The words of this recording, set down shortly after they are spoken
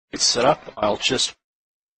it's set up, I'll just,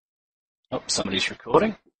 oh, somebody's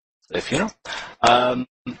recording, it's their funeral.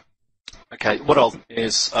 Okay, what I'll do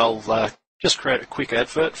is I'll just create a quick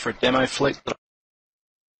advert for a demo fleet.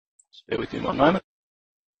 Just bear with me one moment.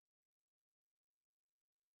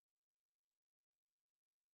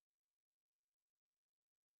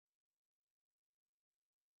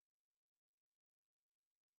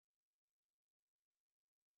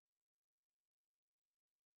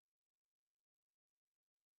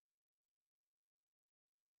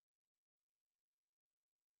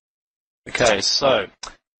 Okay, so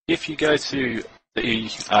if you go to the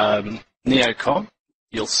Neocom,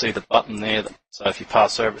 you'll see the button there. So if you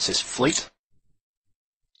pass over, it says Fleet.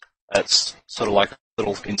 That's sort of like a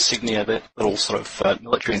little insignia there, little sort of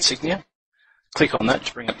military insignia. Click on that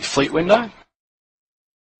to bring up your fleet window. And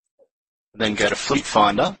then go to Fleet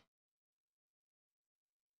Finder.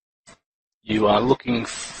 You are looking,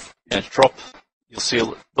 you'll see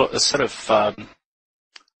a set of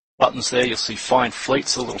buttons there. You'll see Find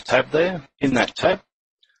Fleets, a little tab there. In that tab,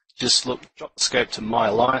 just drop the scope to My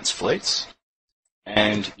Alliance Fleets,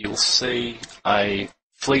 and you'll see a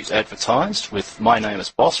fleet advertised with my name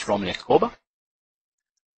as boss, Rhomnir Korba,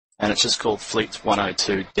 and it's just called Fleet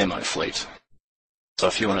 102 Demo Fleet. So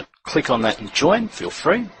if you want to click on that and join, feel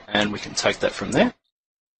free, and we can take that from there.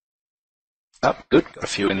 Oh, good, got a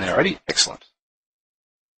few in there already, excellent.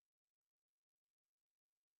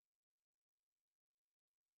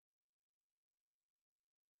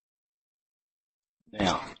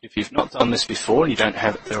 Now, if you've not done this before and you don't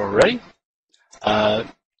have it there already,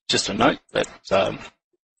 just a note that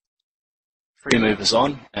free movers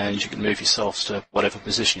on, and you can move yourselves to whatever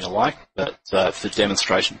position you like, but for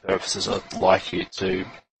demonstration purposes, I'd like you to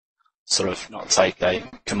sort of not take a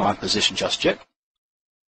command position just yet.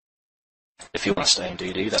 If you want to stay in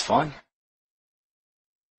DD, that's fine.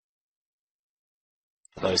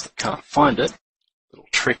 For those that can't find it, a little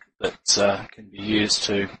trick that can be used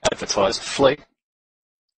to advertise a fleet,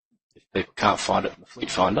 if people can't find it in the Fleet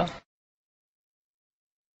Finder.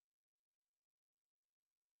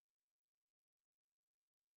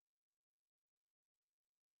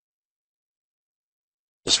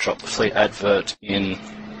 Just drop the fleet advert in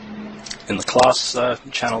the class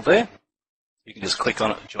channel there. You can just click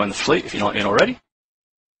on it and join the fleet if you're not in already.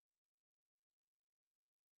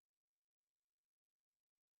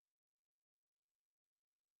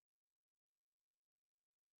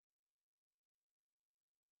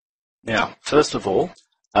 Now, first of all,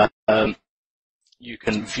 you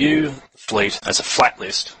can view the fleet as a flat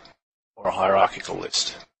list or a hierarchical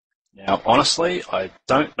list. Now, honestly, I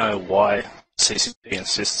don't know why CCP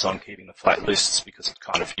insists on keeping the flat lists, because it's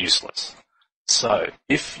kind of useless. So,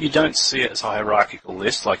 if you don't see it as a hierarchical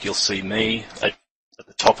list, like you'll see me at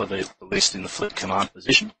the top of the list in the fleet command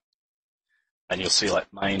position, and you'll see like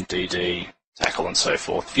main, DD, tackle, and so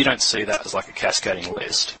forth. If you don't see that as like a cascading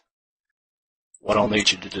list, what I'll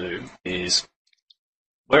need you to do is,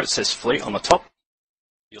 where it says fleet on the top,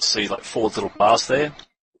 you'll see like 4 little bars there.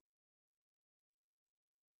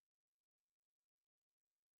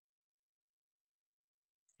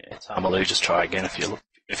 Yeah, Tamalu, just try again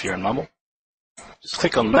if you're in Mumble. Just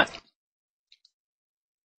click on that,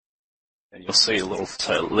 and you'll see a little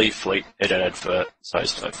leave fleet, edit advert, so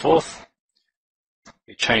forth.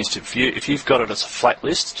 You change to view. If you've got it as a flat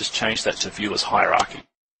list, just change that to view as hierarchy.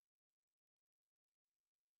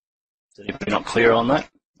 Is anybody not clear on that?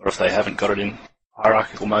 Or if they haven't got it in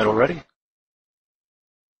hierarchical mode already?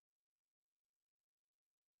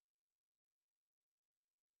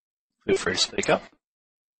 Feel free to speak up.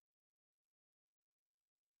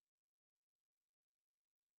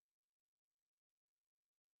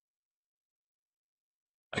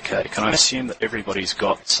 Okay, can I assume that everybody's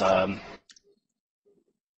got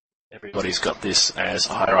this as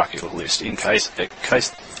a hierarchical list? In case,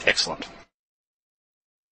 excellent.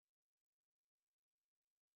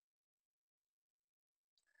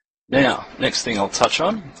 Now, next thing I'll touch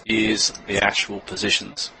on is the actual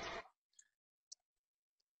positions.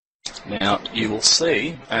 Now, you will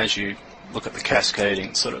see, as you look at the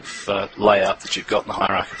cascading sort of layout that you've got in the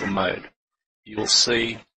hierarchical mode, you will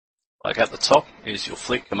see, like at the top is your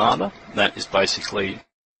fleet commander. That is basically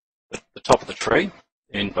the top of the tree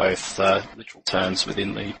in both literal terms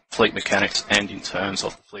within the fleet mechanics and in terms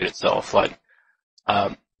of the fleet itself. Like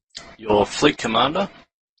your fleet commander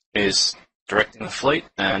is directing the fleet,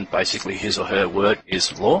 and basically his or her word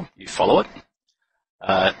is law. You follow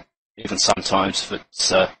it. Even sometimes if it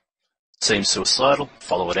seems suicidal,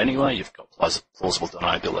 follow it anyway. You've got plausible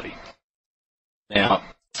deniability. Now,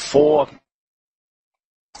 for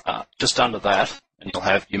just under that, and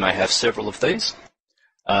you may have several of these.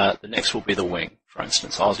 The next will be the wing. for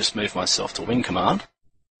instance, I'll just move myself to Wing Command,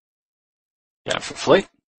 down for Fleet,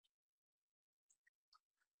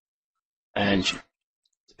 and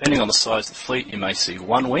depending on the size of the fleet, you may see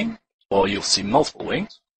one wing, or you'll see multiple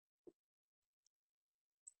wings.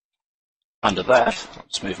 Under that, I'll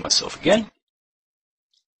just move myself again.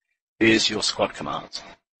 Here's your squad commands.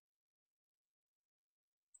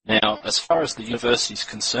 Now, as far as the university is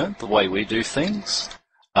concerned, the way we do things,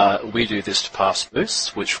 we do this to pass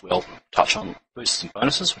boosts, which we'll touch on, boosts and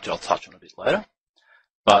bonuses, which I'll touch on a bit later.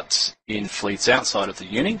 But in fleets outside of the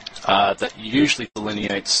uni, that usually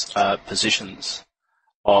delineates positions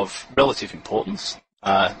of relative importance.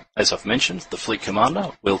 As I've mentioned, the fleet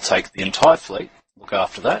commander will take the entire fleet, look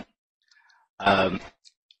after that.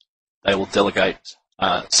 They will delegate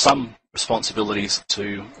some responsibilities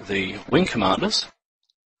to the wing commanders,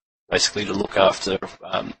 basically to look after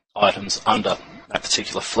items under that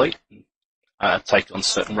particular fleet, take on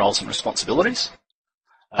certain roles and responsibilities.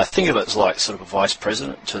 Think of it as like sort of a vice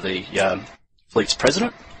president to the fleet's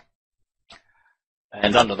president.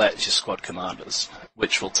 And under that is your squad commanders,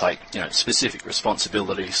 which will take specific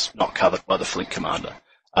responsibilities not covered by the fleet commander.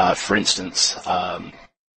 For instance,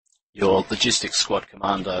 your logistics squad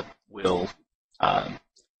commander will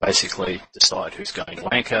basically decide who's going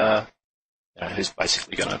to anchor, who's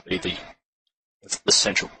basically going to be the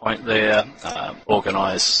central point there,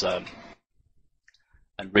 organise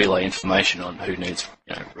and relay information on who needs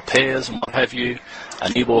repairs and what have you.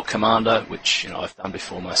 An E-war commander, which I've done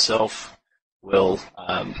before myself, will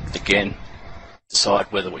again decide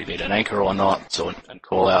whether we need an anchor or not, and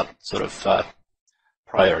call out sort of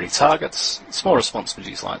priority targets, small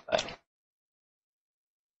responsibilities like that.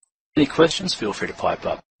 Any questions? Feel free to pipe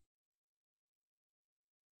up.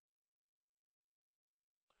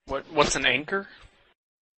 What's an anchor?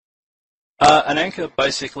 An anchor,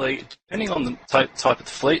 basically, depending on the type of the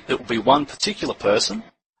fleet, it will be one particular person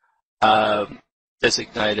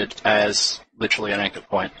designated as literally an anchor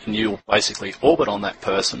point, and you will basically orbit on that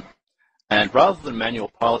person. And rather than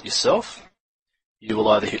manual pilot yourself, you will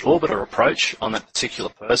either hit orbit or approach on that particular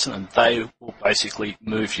person, and they will basically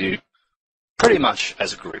move you pretty much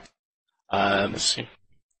as a group.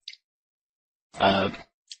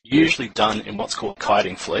 Usually done in what's called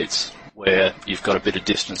kiting fleets, where you've got a bit of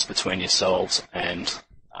distance between yourselves and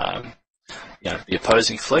the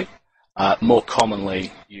opposing fleet. More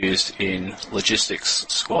commonly used in logistics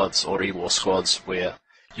squads or E-war squads, where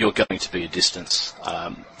you're going to be a distance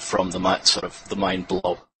from the main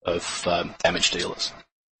blob of damage dealers,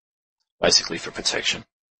 basically for protection.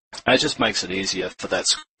 And it just makes it easier for that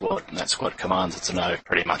squad and that squad commander to know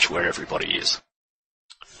pretty much where everybody is.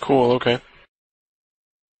 Cool, okay.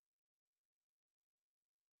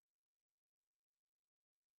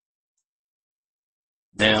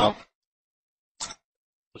 Now,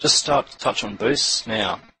 we'll just start to touch on boosts.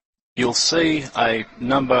 Now, you'll see a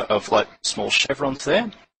number of small chevrons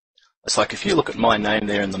there. It's like if you look at my name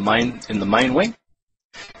there in the main wing,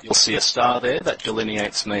 you'll see a star there that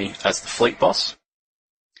delineates me as the fleet boss.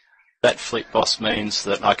 That fleet boss means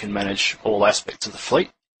that I can manage all aspects of the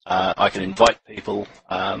fleet. I can invite people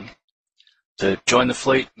to join the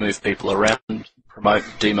fleet, move people around, promote,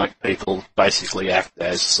 demote people, basically act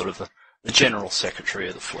as sort of the general secretary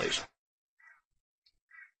of the fleet.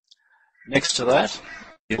 Next to that,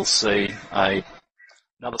 you'll see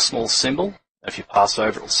another small symbol. If you pass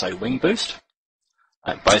over, it will say wing boost.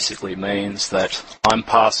 It basically means that I'm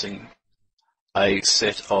passing a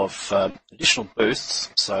set of additional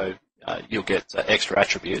boosts, so you'll get extra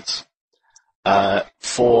attributes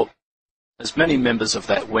for as many members of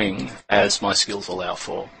that wing as my skills allow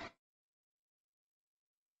for.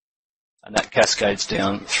 And that cascades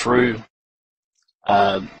down through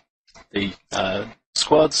the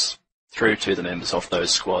squads through to the members of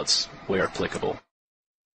those squads where applicable.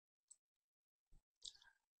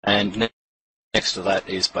 And next to that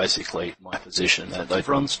is basically my position. Those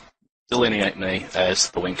chevrons delineate me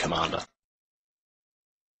as the wing commander.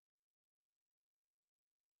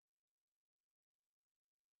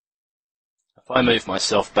 If I move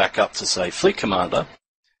myself back up to, say, fleet commander,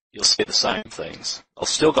 you'll see the same things. I've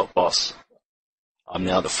still got boss. I'm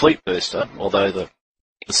now the fleet booster, although the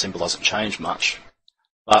symbol doesn't change much,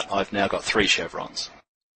 but I've now got 3 chevrons,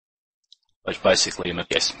 which basically am a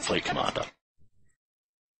guest fleet commander.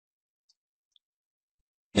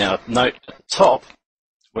 Now, note at the top,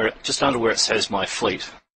 just under where it says my fleet,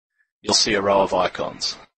 you'll see a row of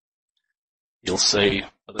icons. You'll see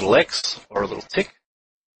a little X or a little tick.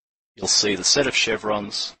 You'll see the set of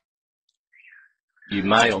chevrons. You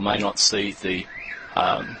may or may not see the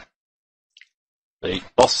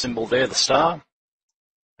boss symbol there, the star,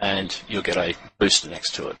 and you'll get a booster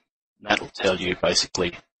next to it. And that will tell you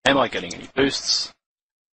basically, am I getting any boosts,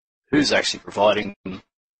 who's actually providing them,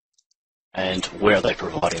 and where are they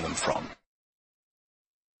providing them from.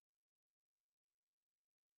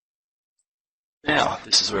 Now,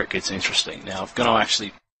 this is where it gets interesting. Now, I've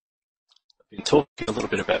been talking a little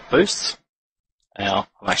bit about boosts. Now,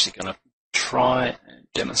 I'm actually going to try and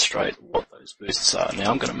demonstrate what those boosts are. Now,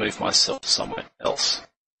 I'm going to move myself somewhere else.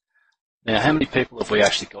 Now, how many people have we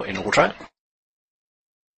actually got in Aldrat?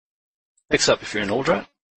 Picks up if you're in Aldrat.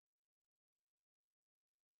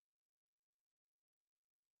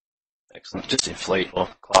 Excellent. Just in fleet or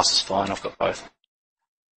class is fine. I've got both.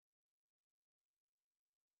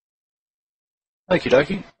 Okie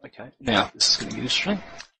dokie. Okay. Now, this is going to be interesting.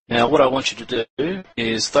 Now, what I want you to do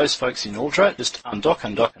is those folks in Aldrat, just undock,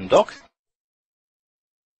 undock, undock.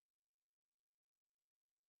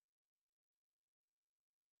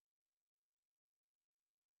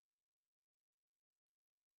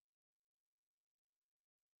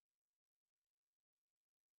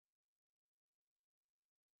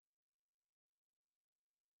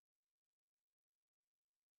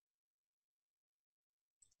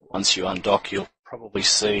 Once you undock, you'll probably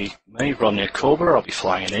see me, Rhomnir Korba. I'll be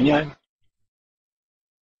flying an E-UNI.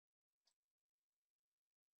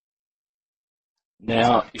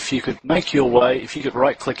 Now, if you could make your way, if you could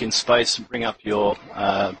right-click in space and bring up your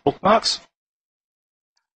bookmarks,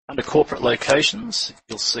 under corporate locations,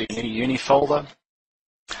 you'll see an E-UNI folder.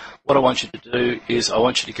 What I want you to do is I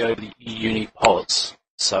want you to go to the E-UNI pods.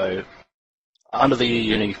 So under the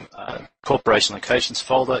E-UNI corporation locations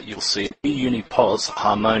folder, you'll see E-UNI pods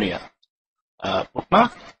Harmonia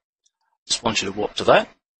bookmark. Just want you to walk to that.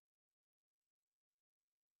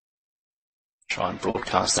 Try and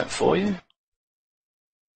broadcast that for you.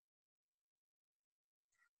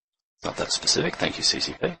 Not that specific. Thank you,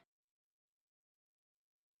 CCP.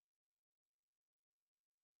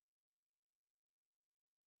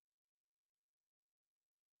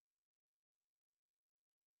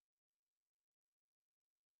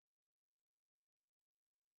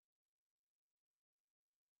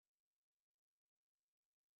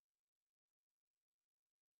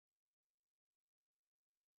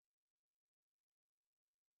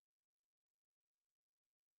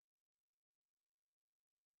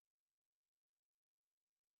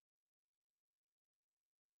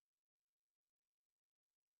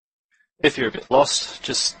 If you're a bit lost,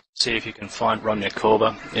 just see if you can find Rhomnir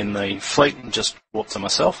Korba in the fleet and just walk to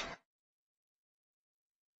myself.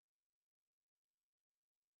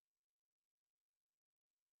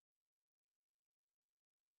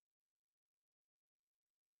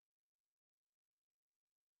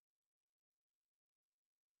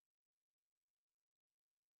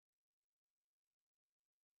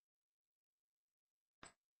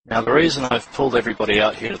 Now, the reason I've pulled everybody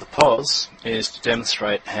out here to the pods is to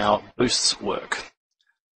demonstrate how boosts work.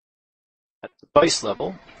 At the base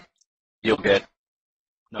level, you'll get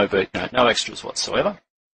no extras whatsoever.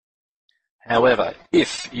 However,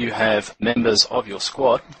 if you have members of your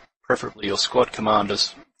squad, preferably your squad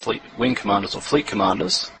commanders, wing commanders or fleet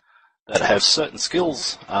commanders, that have certain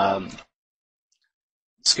skills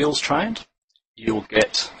trained, you'll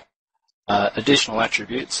get additional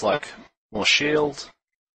attributes like more shield,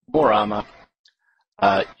 more armor.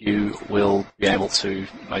 You will be able to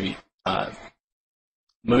maybe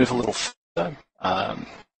move a little further.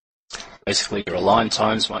 Basically, your align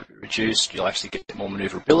times might be reduced. You'll actually get more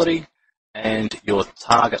maneuverability, and your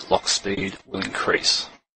target lock speed will increase.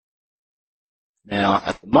 Now,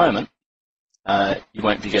 at the moment, you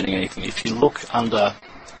won't be getting anything. If you look under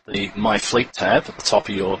the My Fleet tab at the top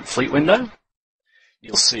of your fleet window,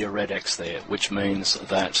 you'll see a red X there, which means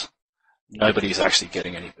that nobody's actually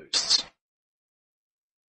getting any boosts.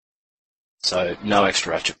 So no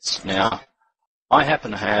extra attributes. Now, I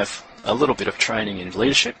happen to have a little bit of training in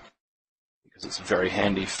leadership because it's very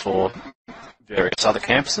handy for various other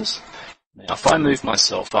campuses. Now, if I move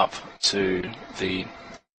myself up to the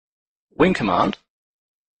wing command,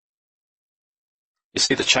 you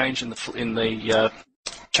see the change in the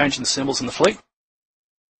change in the symbols in the fleet.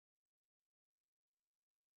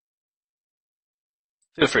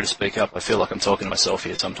 Feel free to speak up. I feel like I'm talking to myself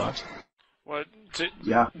here sometimes. What?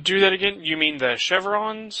 Yeah. Do that again? You mean the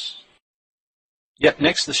chevrons? Yep,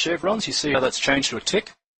 next to the chevrons, you see how that's changed to a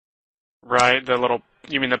tick? Right, the little...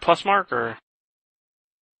 You mean the plus mark, or...?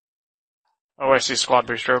 Oh, I see squad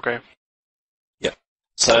booster, okay. Yep.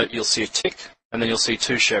 So you'll see a tick, and then you'll see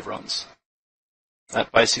two chevrons.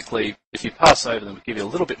 That basically, if you pass over them, will give you a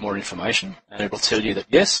little bit more information, and it will tell you that,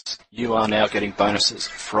 yes, you are now getting bonuses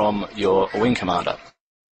from your wing commander.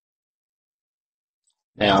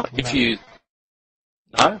 Now, if you...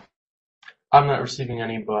 No? I'm not receiving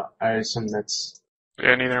any, but I assume that's...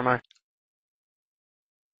 Yeah, neither am I.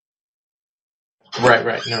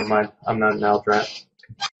 Right, never mind. I'm not an Eldrat.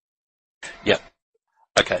 Yep.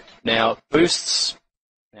 Okay. Now, boosts.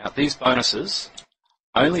 Now, these bonuses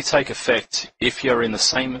only take effect if you're in the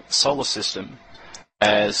same solar system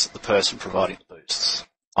as the person providing the boosts.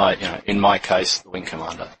 In my case, the Wing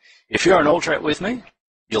Commander. If you're an Eldrat with me,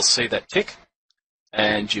 you'll see that tick,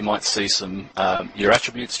 and you might see some your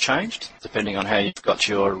attributes changed depending on how you've got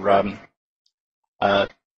your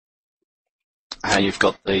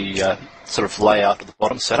the sort of layout at the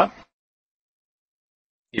bottom set up.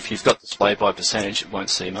 If you've got display by percentage, it won't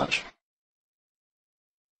see much.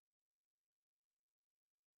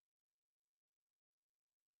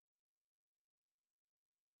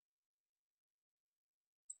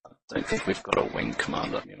 I don't think we've got a Wing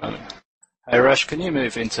Commander at the moment. Hey Rash, can you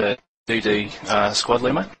move into DD squad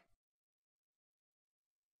leader, mate?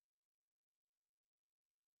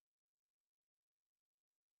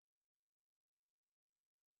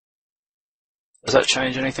 Does that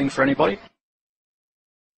change anything for anybody?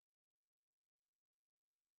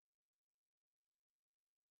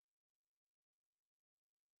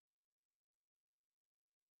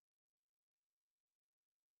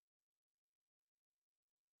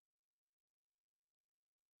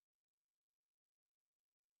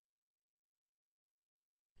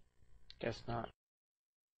 Guess not.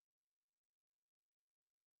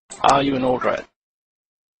 Are you an Eldrat?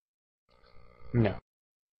 No.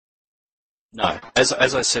 No. As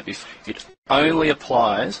I said before, it only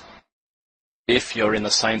applies if you're in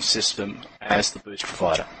the same system as the boost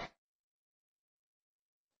provider.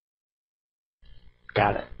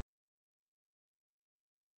 Got it.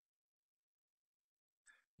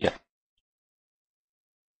 Yeah.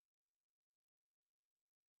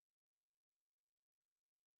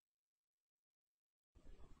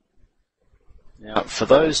 Now, for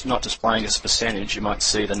those not displaying as a percentage, you might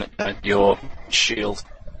see your shield,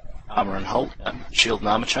 armor, and hull, shield and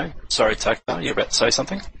armor chain. Sorry, Taka, you're about to say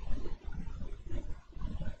something?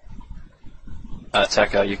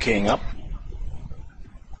 Taka, you're keying up.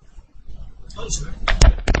 Oh, sorry.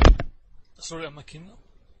 Sorry, am I keying up?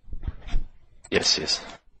 Yes.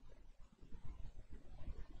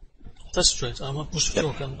 That's straight. I'm a push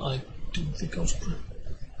frog and I didn't think I was pre.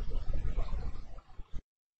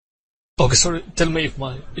 Okay, sorry. Tell me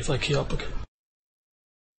if I key up again.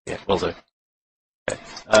 Yeah, will do. Okay.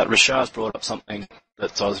 Rashad's brought up something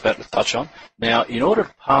that I was about to touch on. Now, in order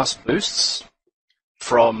to pass boosts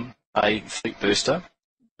from a fleet booster,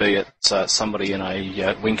 be it somebody in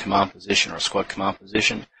a wing command position or a squad command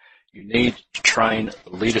position, you need to train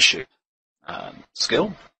the leadership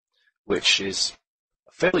skill, which is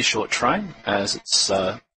a fairly short train, as it's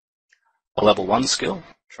a level 1 skill,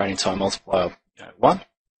 training time multiplier 1.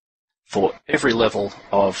 For every level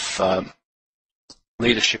of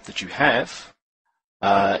leadership that you have,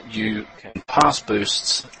 you can pass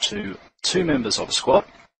boosts to 2 members of a squad,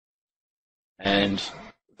 and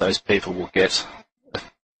those people will get,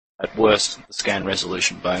 at worst, the scan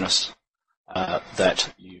resolution bonus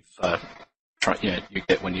that you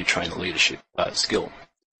get when you train the leadership skill.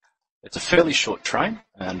 It's a fairly short train,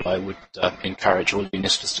 and I would encourage all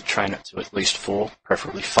unisters to train it to at least 4,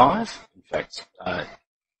 preferably 5. In fact,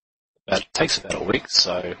 it takes about a week,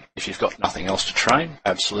 so if you've got nothing else to train,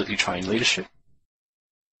 absolutely train leadership.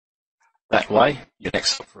 That way, you're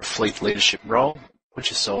next up for a fleet leadership role, put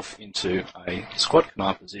yourself into a squad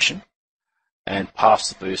command position, and pass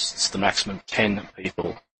the boosts to the maximum 10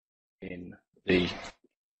 people in the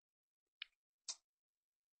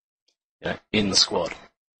squad.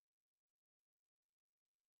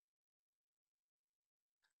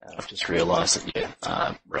 And I've just realised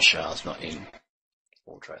that Rashar's not in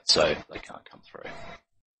Eldrat, so they can't come through.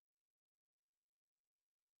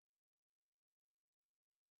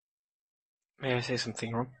 May I say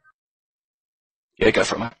something, Ron? Yeah, go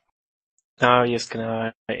for it, mate. No, I was just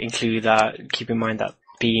gonna include that. Keep in mind that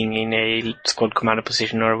being in a squad commander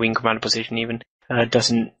position or a wing commander position even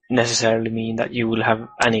doesn't necessarily mean that you will have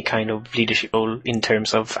any kind of leadership role in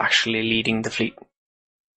terms of actually leading the fleet.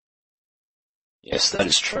 Yes, that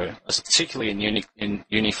is true. Particularly in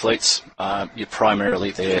uni fleets, you're primarily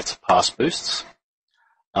there to pass boosts.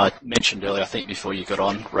 I mentioned earlier, I think before you got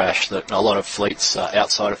on, Rash, that a lot of fleets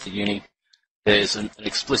outside of the uni, there's an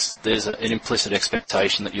implicit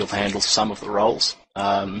expectation that you'll handle some of the roles,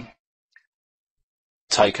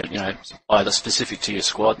 taken, either specific to your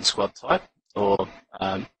squad and squad type, or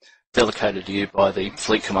delegated to you by the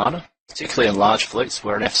fleet commander. Particularly in large fleets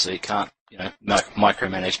where an FC can't,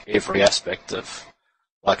 micromanage every aspect of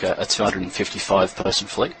like a 255 person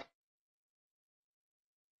fleet.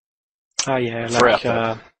 Oh yeah,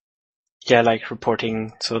 throughout like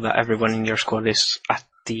reporting so that everyone in your squad is at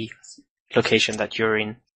the location that you're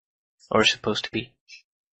in or supposed to be.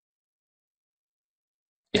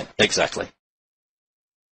 Yeah, exactly.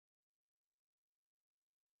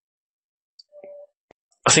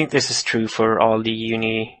 I think this is true for all the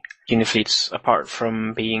uni fleets, apart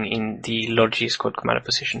from being in the Logi squad commander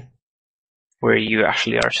position, where you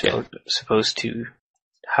actually are supposed to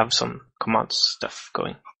have some command stuff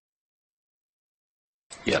going.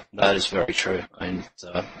 Yeah, that is very true. And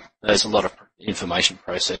there's a lot of information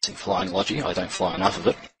processing flying Logi. I don't fly enough of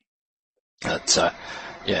it. But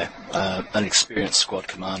an experienced squad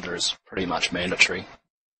commander is pretty much mandatory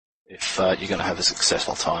if you're going to have a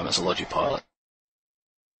successful time as a Logi pilot.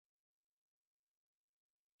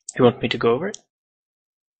 You want me to go over it?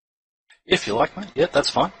 If you like, mate. Yeah, that's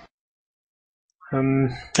fine.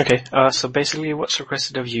 Okay, so basically what's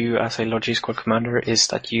requested of you as a Logi squad commander is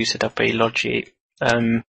that you set up a Logi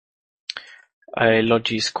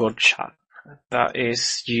squad chat. That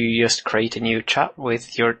is, you just create a new chat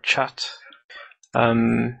with your chat,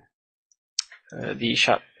 the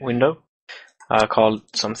chat window, called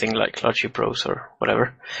something like Logi Bros or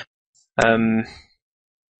whatever.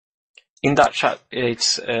 In that chat,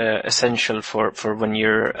 it's essential for when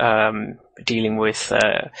you're dealing with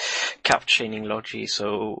cap chaining Logi,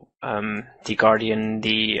 so the Guardian,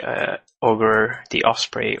 the Ogre, the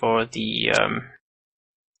Osprey, or the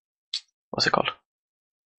what's it called?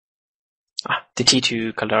 The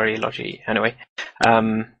T2 Kaldari Logi, anyway.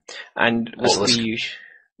 And Basilisk.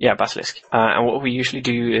 Basilisk. And what we usually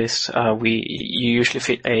do is you usually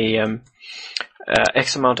fit a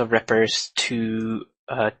X amount of reppers to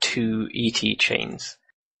 2 ET chains.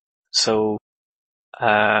 So,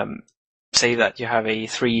 say that you have a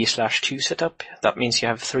 3/2 setup. That means you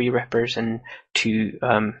have 3 reppers and 2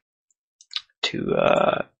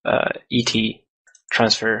 ET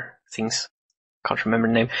transfer things. Can't remember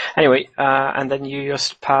the name. Anyway, and then you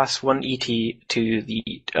just pass 1 ET to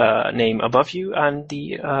the name above you and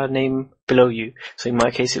the name below you. So in my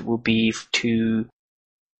case, it would be to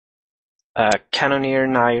Cannoneer,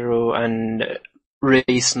 Nairo, and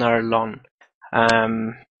Reisnar Lon.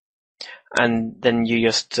 And then you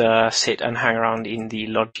just sit and hang around in the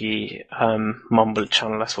Logi Mumble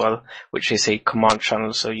channel as well, which is a command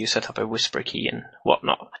channel, so you set up a whisper key and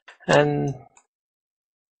whatnot. And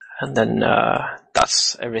then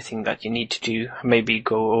that's everything that you need to do. Maybe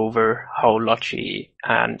go over how Logi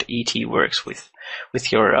and ET works with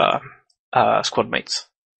your squad mates.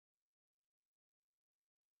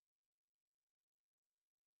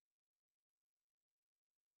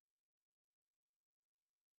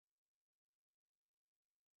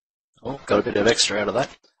 Oh, got a bit of extra out of that.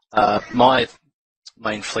 My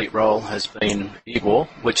main fleet role has been E-War,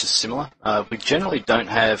 which is similar. We generally don't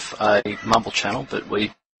have a mumble channel, but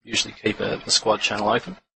we usually keep a squad channel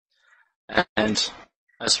open. And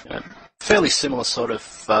as fairly similar sort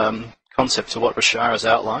of concept to what Rashar has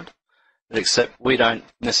outlined, but except we don't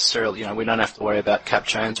necessarily, we don't have to worry about cap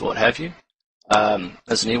chains or what have you.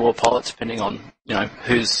 As an E-War pilot, depending on,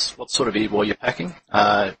 what sort of E-War you're packing,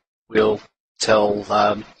 we'll tell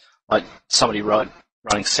like somebody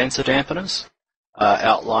running sensor dampeners,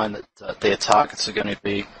 outline that their targets are going to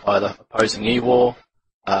be either opposing E-War,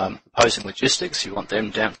 opposing logistics, you want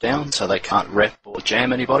them damped down so they can't rep or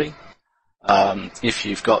jam anybody. If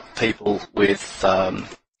you've got people with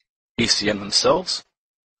ECM themselves,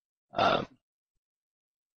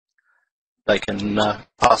 they can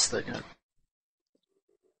pass the,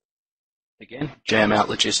 again, jam out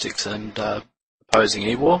logistics and opposing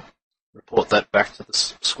E-War, report that back to the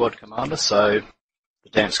squad commander so the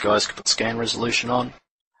damps guys can put scan resolution on,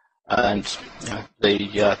 and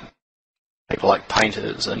the people like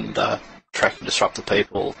painters and track and disruptor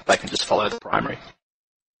people, they can just follow the primary.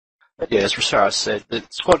 But yeah, as Rashara said, the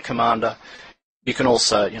squad commander, you can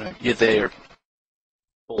also, you're there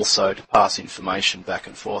also to pass information back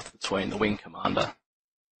and forth between the wing commander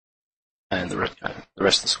and the rest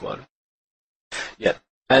of the squad. Yeah,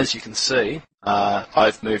 as you can see,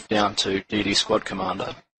 I've moved down to DD squad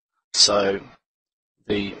commander, so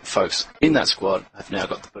the folks in that squad have now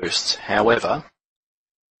got the boosts. However,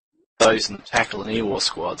 those in the tackle and E-War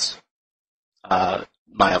squads may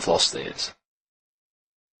have lost theirs.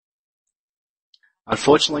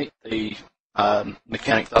 Unfortunately, the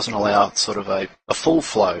mechanic doesn't allow sort of a full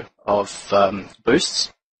flow of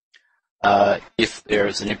boosts if there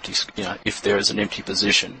is an empty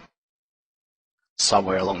position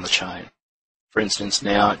somewhere along the chain. For instance,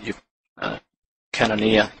 now you've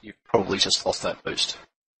Cannoneer, you've probably just lost that boost.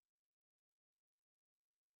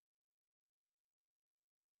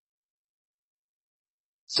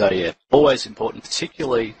 So yeah, always important,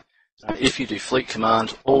 particularly if you do fleet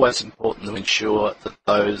command, always important to ensure that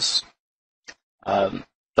those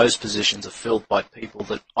positions are filled by people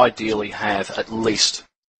that ideally have at least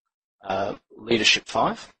leadership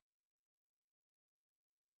 5.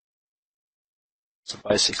 So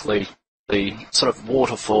basically, the sort of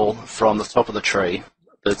waterfall from the top of the tree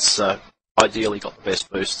that's ideally got the best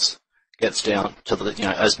boosts gets down to the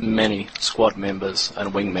as many squad members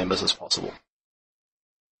and wing members as possible.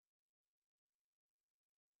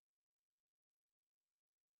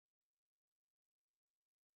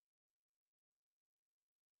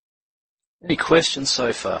 Any questions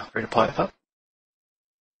so far? Ready to pipe up?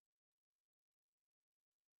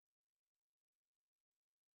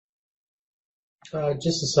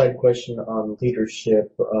 Just a side question on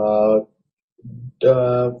leadership.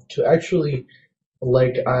 To actually,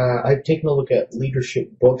 I've taken a look at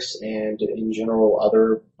leadership books and in general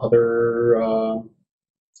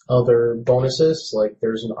other bonuses. Like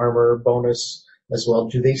there's an armor bonus as well.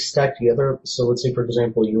 Do they stack together? So let's say, for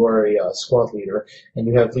example, you are a squad leader and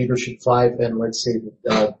you have leadership 5, and let's say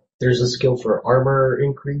there's a skill for armor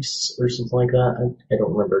increase or something like that. I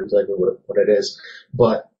don't remember exactly what it is,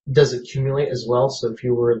 but does it accumulate as well? So if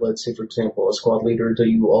you were, let's say, for example, a squad leader, do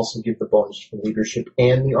you also give the bonus for leadership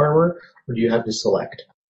and the armor, or do you have to select?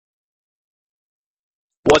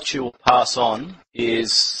 What you'll pass on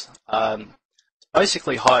is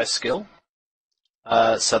basically higher skill.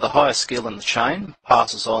 So the higher skill in the chain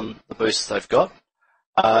passes on the boosts they've got.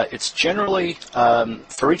 It's generally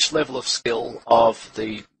for each level of skill of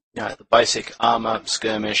the basic armor,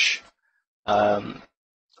 skirmish.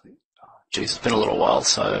 It's been a little while,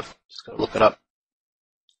 so I've just got to look it up.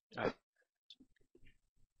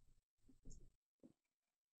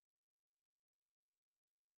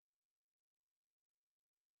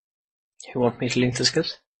 You want me to link the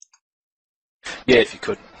skills? Yeah, if you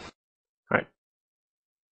could. Right.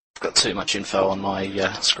 I've got too much info on my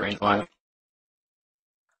screen at the moment.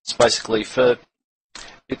 It's basically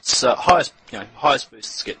highest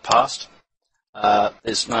boosts get passed.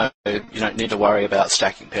 There's you don't need to worry about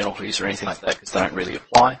stacking penalties or anything like that because they don't really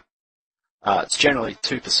apply. It's generally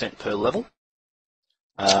 2% per level.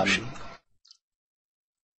 I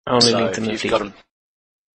only linked them if you've got them.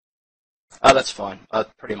 That's fine.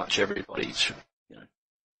 Pretty much everybody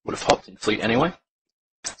would have hopped in fleet anyway.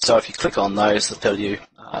 So if you click on those, they'll tell you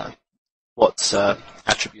what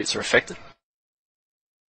attributes are affected.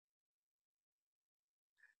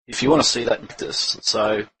 If you want to see that in practice,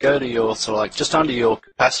 so go to your just under your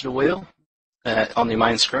capacitor wheel on your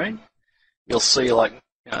main screen. You'll see 4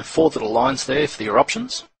 little lines there for your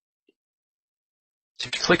options. So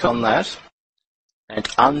if you click on that and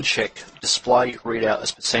uncheck display readout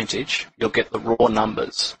as percentage, you'll get the raw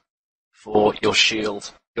numbers for your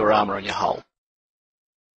shield, your armor, and your hull.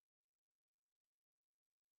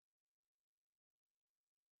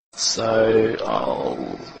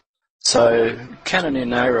 So Canon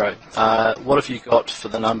in Aero, what have you got for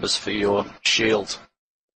the numbers for your shield,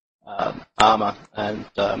 armor, and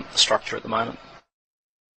structure at the moment?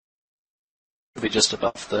 It'll be just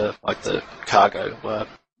above the cargo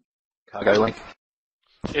link.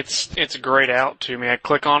 It's grayed out to me. I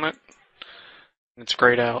click on it, and it's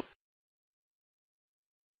grayed out.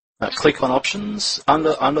 Click on options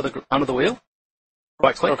under the wheel.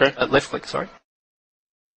 Right click. Okay. Left click. Sorry.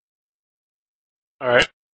 All right.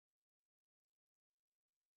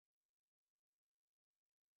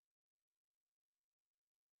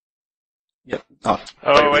 Yep.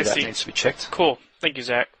 I see. That needs to be checked. Cool. Thank you,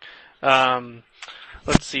 Zach.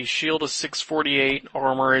 Let's see. Shield is 648,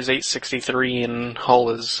 armor is 863, and hull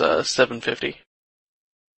is 750.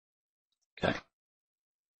 Okay.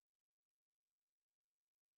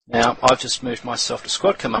 Now I've just moved myself to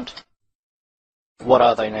squad command. What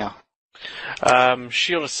are they now?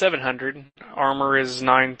 Shield is 700, armor is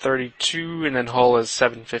 932, and then hull is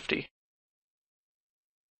 750.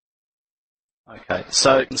 Okay,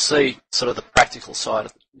 so you can see sort of the practical side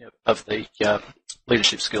of the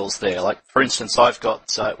leadership skills there. Like, for instance, I've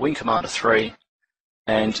got Wing Commander 3,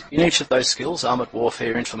 and in each of those skills, Armoured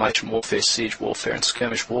Warfare, Information Warfare, Siege Warfare, and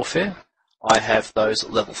Skirmish Warfare, I have those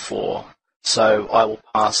at level 4. So I will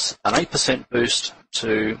pass an 8% boost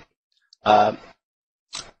to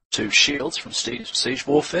shields from Siege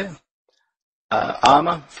Warfare,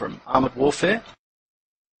 armour from Armoured Warfare,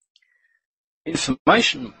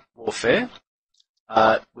 Information Warfare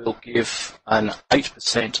will give an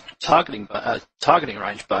 8% targeting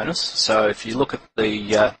range bonus. So if you look at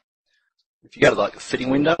if you go to the fitting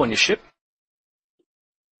window on your ship,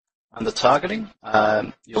 under targeting,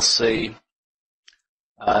 you'll see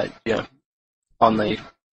on the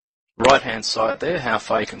right-hand side there, how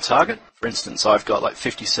far you can target. For instance, I've got like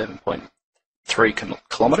 57.3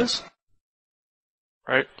 kilometres.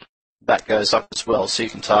 Right. That goes up as well, so you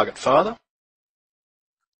can target farther.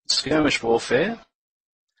 Skirmish warfare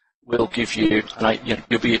will give you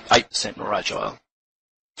you'll be 8% more agile,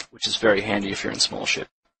 which is very handy if you're in small ship.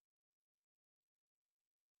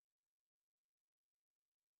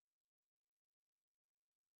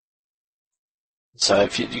 So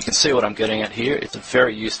if you can see what I'm getting at here, it's a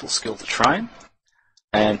very useful skill to train,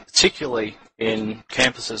 and particularly in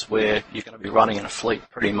campuses where you're going to be running in a fleet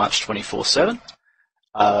pretty much 24/7.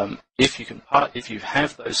 If you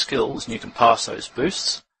have those skills and you can pass those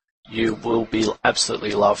boosts, you will be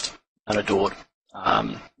absolutely loved and adored.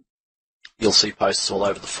 You'll see posts all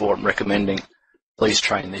over the forum recommending please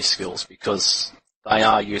train these skills because they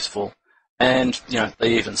are useful, and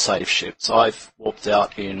they even save ships. I've warped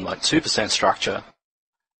out in like 2% structure,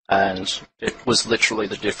 and it was literally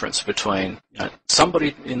the difference between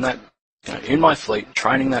somebody in that in my fleet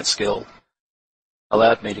training that skill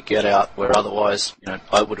allowed me to get out where otherwise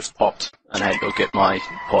I would have popped and had to get my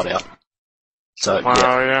pod out. So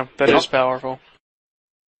wow, that is powerful.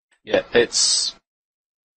 Yeah, it's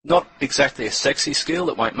not exactly a sexy skill.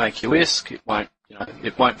 It won't make you ISK.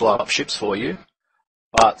 It won't blow up ships for you.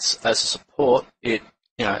 But as a support,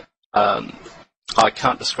 I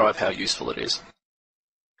can't describe how useful it is.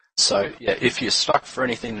 So yeah, if you're stuck for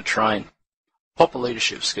anything to train, pop a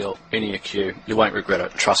leadership skill in your queue. You won't regret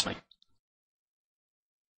it. Trust me.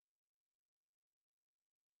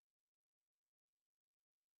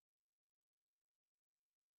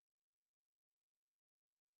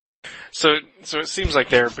 So it seems like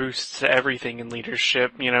there are boosts to everything in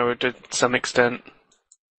leadership, to some extent.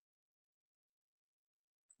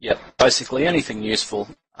 Yep, basically anything useful.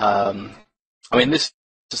 This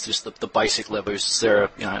is just the basic level boosts. There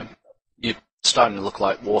are, you're starting to look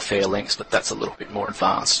like warfare links, but that's a little bit more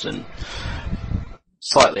advanced and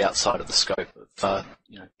slightly outside of the scope of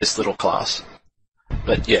this little class.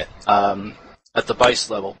 But yeah, at the base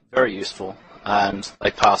level, very useful. And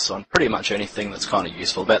they pass on pretty much anything that's kind of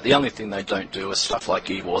useful. But the only thing they don't do is stuff like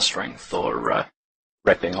E-War Strength or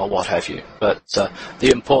repping or what have you. But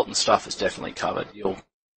the important stuff is definitely covered. You'll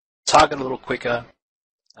target a little quicker,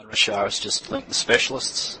 and Rashar is just linked the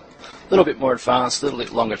specialists. A little bit more advanced, a little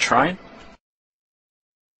bit longer train.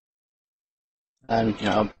 And,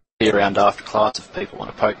 I'll be around after class if people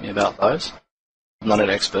want to poke me about those. I'm not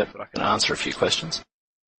an expert, but I can answer a few questions.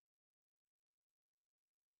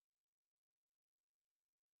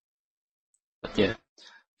 But yeah,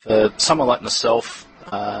 for someone like myself,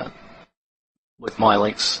 with my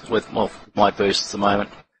links, with my boosts at the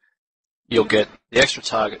moment, you'll get the extra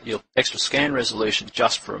target, extra scan resolution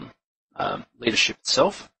just from leadership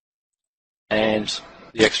itself, and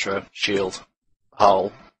the extra shield,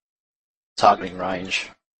 hull, targeting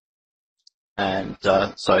range, and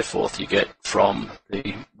so forth you get from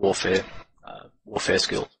the warfare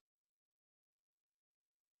skills.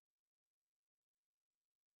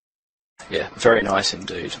 Yeah, very nice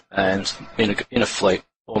indeed, and in a fleet,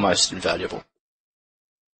 almost invaluable.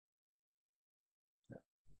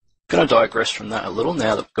 Going to digress from that a little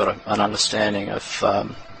now that we've got an understanding of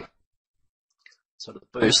sort of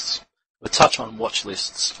the boosts. We'll touch on watch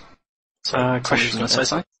lists. So, question. Going to say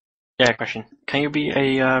something? Yeah, question. Can you be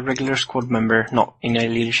a regular squad member, not in a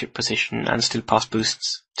leadership position, and still pass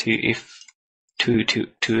boosts to a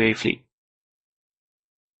fleet?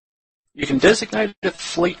 You can designate a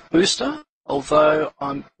fleet booster, although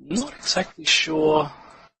I'm not exactly sure.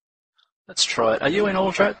 Let's try it. Are you in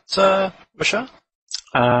Aldrat, Rashar?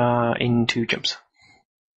 In 2 jumps.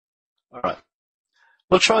 Alright.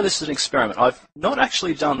 We'll try this as an experiment. I've not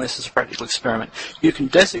actually done this as a practical experiment. You can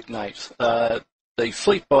designate, the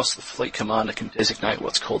fleet boss, the fleet commander can designate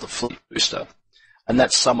what's called a fleet booster. And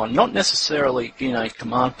that's someone not necessarily in a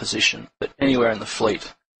command position, but anywhere in the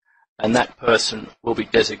fleet. And that person will be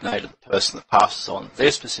designated the person that passes on their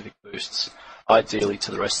specific boosts, ideally to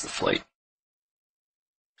the rest of the fleet.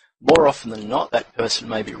 More often than not, that person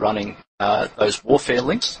may be running those warfare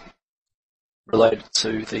links related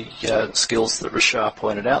to the skills that Rashar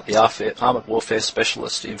pointed out, the armoured warfare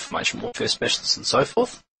specialist, the information warfare specialist, and so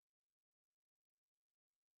forth.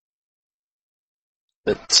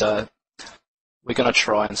 But we're going to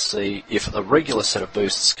try and see if a regular set of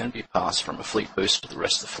boosts can be passed from a fleet boost to the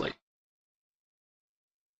rest of the fleet.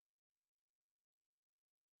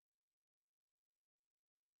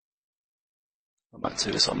 What I might do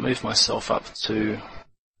is I'll move myself up to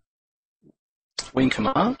Wing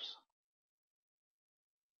Command.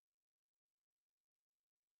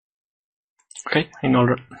 Okay, in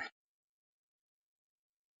order.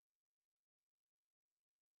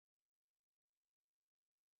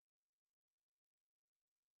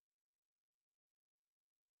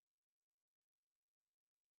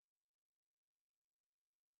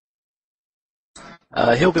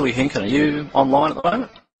 Hillbilly Hinken, are you online at the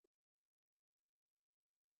moment?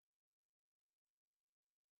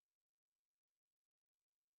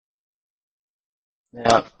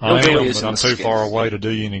 Now, I Hillbilly am, is but in I'm the too skin. far away to do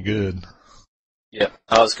you any good. Yeah,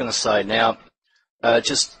 I was going to say now,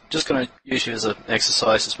 just going to use you as an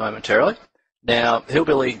exercise just momentarily. Now,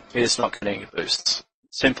 Hillbilly is not getting any boosts,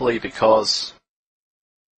 simply because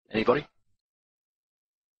anybody?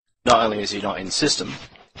 Not only is he not in system,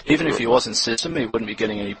 even if he was in system, he wouldn't be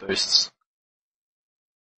getting any boosts.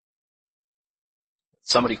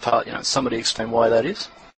 Somebody explain why that is?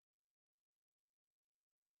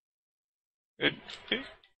 I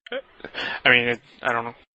don't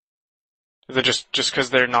know. Is it just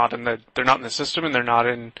because they're not in the system and they're not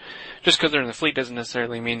in, just because they're in the fleet doesn't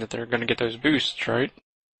necessarily mean that they're going to get those boosts, right?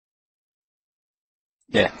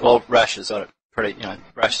 Yeah, well, Rash has got it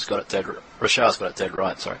Rashard's got it dead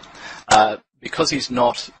right, sorry. Because he's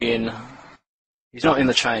not in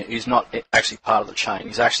the chain, he's not actually part of the chain,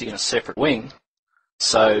 he's actually in a separate wing,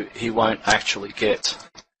 so he won't actually get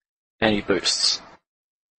any boosts.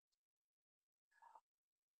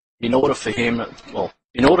 In order for him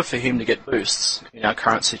to get boosts in our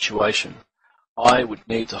current situation, I would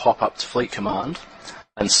need to hop up to Fleet Command,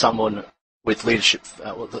 and someone with leadership,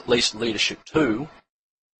 at least leadership 2,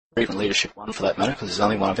 or even leadership 1 for that matter, because there's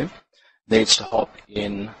only one of him, needs to hop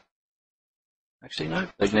in. Actually, no,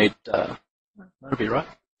 they'd need. That'd be right.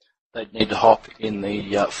 They'd need to hop in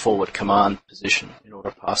the forward command position in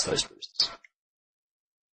order to pass those boosts.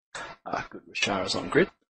 Good, Rashara's on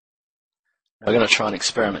grid. I'm going to try an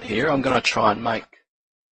experiment here. I'm going to try and make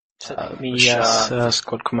Set me as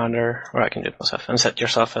squad commander, or I can do it myself, and set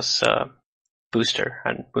yourself as booster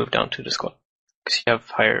and move down to the squad, because you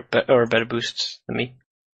have better boosts than me.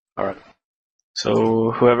 All right.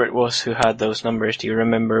 So whoever it was who had those numbers, do you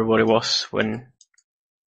remember what it was when?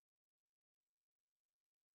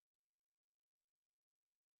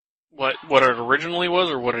 What it originally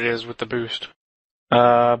was, or what it is with the boost?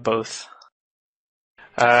 Both.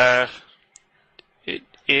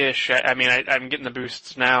 Ish. I'm getting the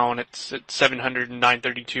boosts now, and it's at 700,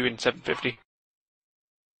 932, and 750.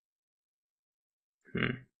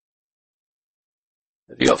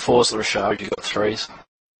 Have you got 4s, Rashard? Have you got 3s?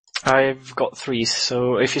 I've got 3s,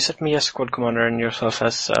 so if you set me as squad commander and yourself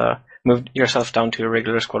as move yourself down to a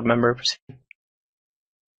regular squad member position.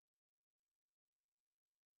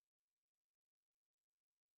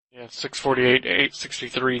 Yeah, 648,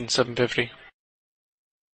 863, and 750.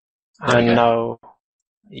 And now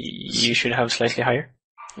you should have slightly higher.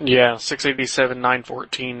 Yeah, 687,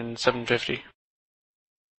 914, and 750.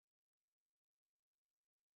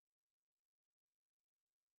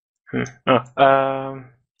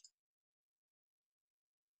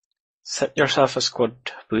 Set yourself a squad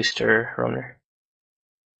booster, Rhomnir.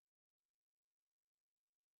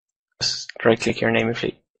 Just right-click your name and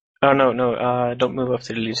fleet. Oh, no, don't move up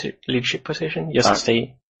to the leadership position. Just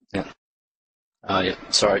stay. Yeah. Yeah,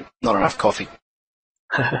 sorry, not enough coffee.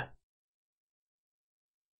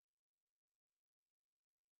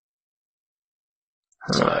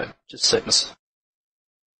 So, just set myself.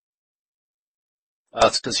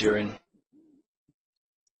 That's because you're in.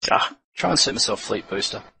 Try and set myself fleet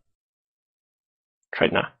booster. Try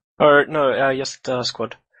it now. Or, no, just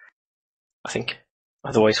squad. I think.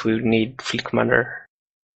 Otherwise we would need fleet commander.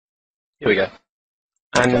 Here we go.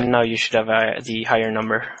 And Okay. now you should have the higher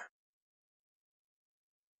number.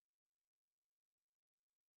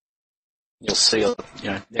 You'll see,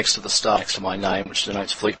 next to the star, next to my name, which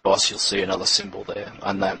denotes fleet boss, you'll see another symbol there,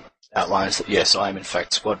 and that outlines that yes, I am in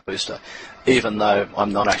fact squad booster, even though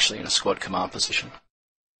I'm not actually in a squad command position.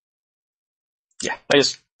 Yeah, I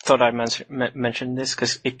just thought I'd mention this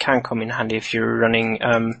because it can come in handy if you're running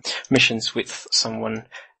missions with someone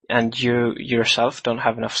and you yourself don't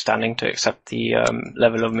have enough standing to accept the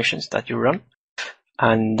level of missions that you run.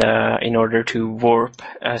 And in order to warp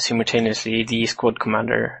simultaneously, the squad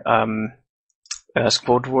commander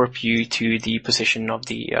squad warp you to the position of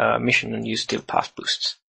the mission, and you still pass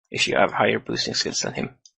boosts if you have higher boosting skills than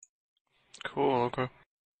him. Cool, okay.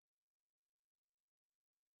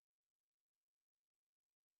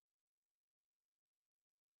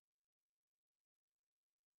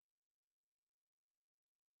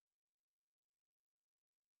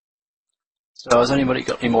 So has anybody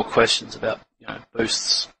got any more questions about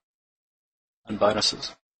boosts and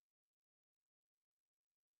bonuses?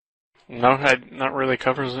 No, not really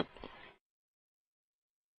covers it.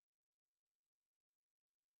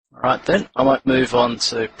 Alright then, I might move on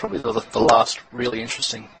to probably the last really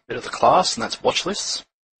interesting bit of the class, and that's watch lists.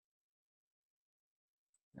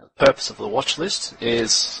 Now, the purpose of the watch list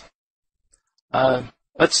is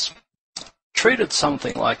let's treated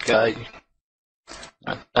something like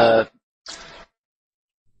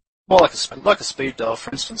more like a speed dial,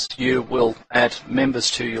 for instance. You will add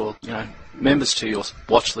members to your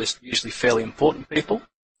watch list, usually fairly important people,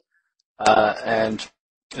 and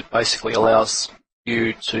it basically allows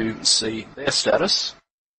you to see their status,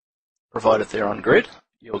 provided they're on grid.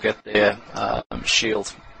 You'll get their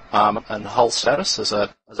shield, armor, and hull status as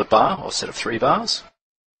a bar or set of 3 bars,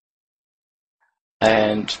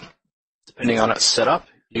 and depending on its setup,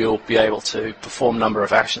 you'll be able to perform a number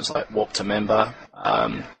of actions like warp to member,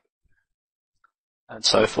 and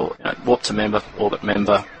so forth. Warp to member, orbit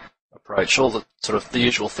member, approach, all the sort of the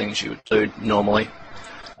usual things you would do normally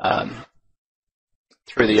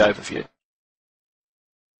through the overview.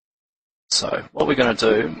 So what we're going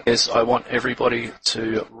to do is I want everybody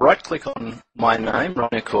to right-click on my name,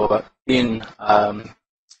 Rhomnir Korba, in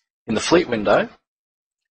the fleet window,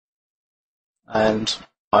 and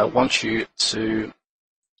I want you to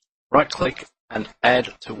right-click and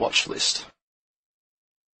add to watch list.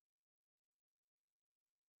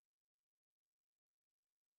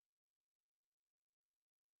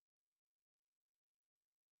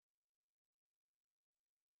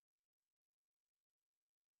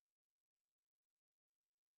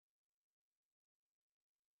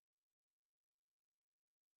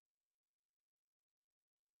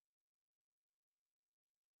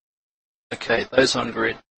 Okay, those on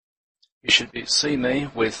grid, you should see me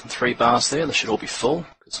with 3 bars there. They should all be full,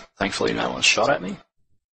 because thankfully no one's shot at me.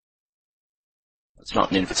 That's not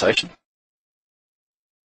an invitation.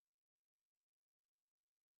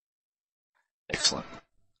 Excellent.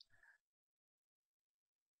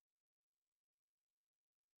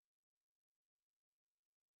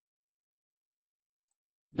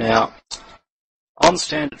 Now, on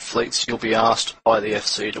standard fleets, you'll be asked by the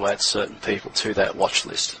FC to add certain people to that watch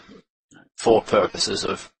list for purposes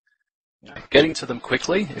of getting to them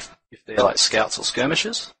quickly, if they're like scouts or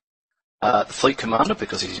skirmishers. The fleet commander,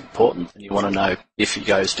 because he's important and you want to know if he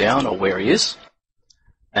goes down or where he is.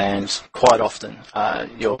 And quite often,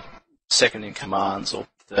 your second in commands or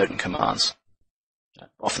third in commands.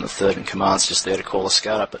 Often the third in command's just there to call a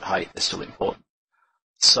scout up, but hey, they're still important.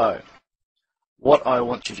 So, what I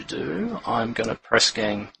want you to do, I'm going to press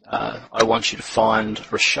gang. I want you to find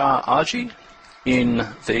Rashar Arji in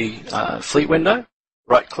the fleet window.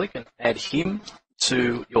 Right click and add him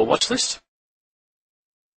to your watch list.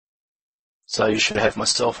 So you should have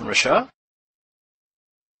myself and Rashar.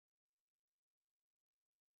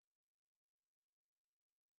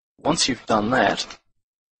 Once you've done that,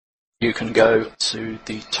 you can go to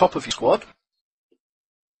the top of your squad,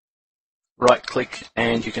 right click,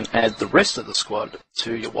 and you can add the rest of the squad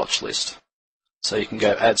to your watch list. So you can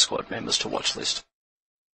go add squad members to watch list.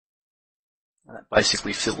 And that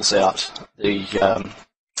basically fills out the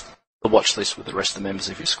watch list with the rest of the members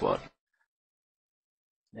of your squad.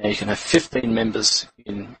 Now you can have 15 members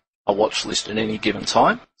in a watch list at any given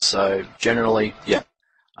time. So generally,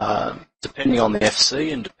 depending on the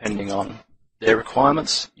FC and depending on their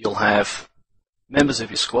requirements, you'll have members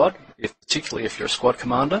of your squad, particularly if you're a squad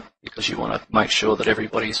commander, because you want to make sure that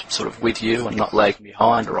everybody's sort of with you and not lagging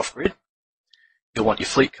behind or off grid. You'll want your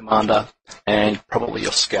fleet commander and probably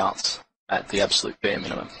your scouts at the absolute bare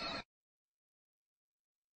minimum.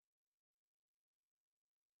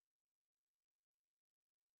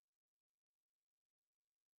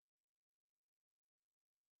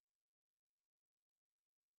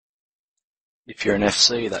 If you're an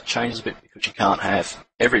FC, that changes a bit because you can't have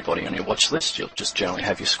everybody on your watch list. You'll just generally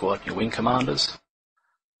have your squad, your wing commanders.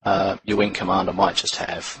 Your wing commander might just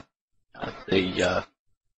have the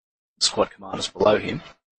squad commanders below him,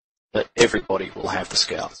 but everybody will have the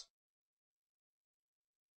scouts.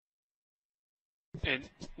 And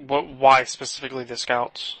why specifically the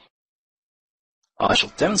scouts? I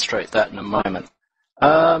shall demonstrate that in a moment.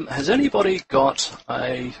 Has anybody got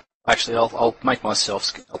a... Actually, I'll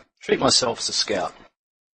treat myself as a scout.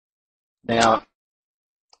 Now,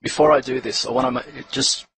 before I do this, I want to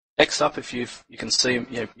just X up if you can see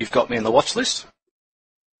you've got me in the watch list.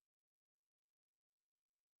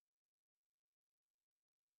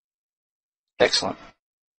 Excellent.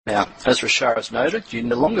 Now, as Rashar has noted,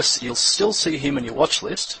 you'll still see him in your watch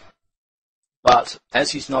list, but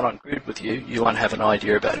as he's not on grid with you, you won't have an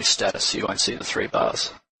idea about his status, so you won't see the 3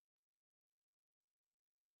 bars.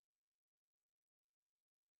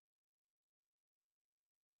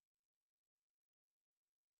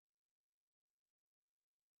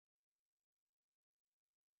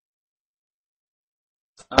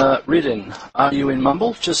 Ridden, are you in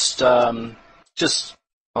Mumble? I'll just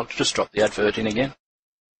drop the advert in again.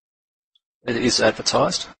 It is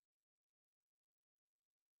advertised.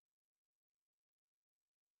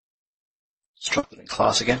 Just drop it in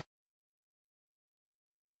class again.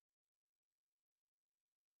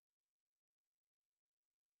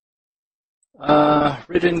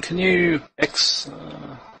 Ridden, can you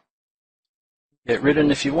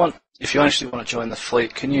Ridden, if you actually want to join the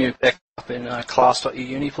fleet, can you back up in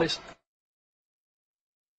class.E-UNI, please?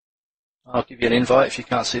 I'll give you an invite if you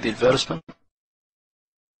can't see the advertisement.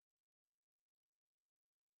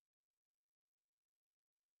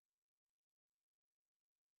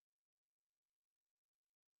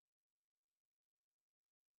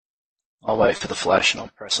 I'll wait for the flash and I'll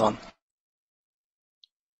press on.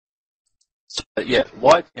 So, yeah,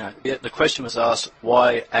 the question was asked,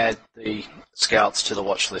 why add the scouts to the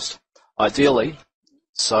watch list? Ideally,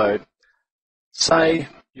 so say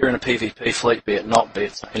you're in a PvP fleet, be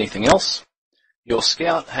it anything else, your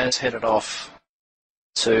scout has headed off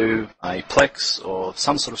to a plex or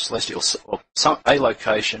some sort of celestial or a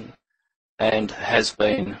location and has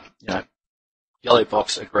been, yellow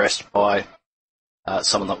box aggressed by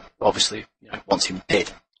someone that obviously wants him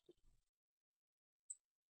dead.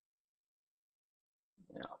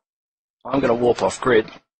 Now, I'm going to warp off grid,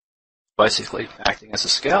 basically acting as a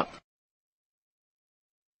scout.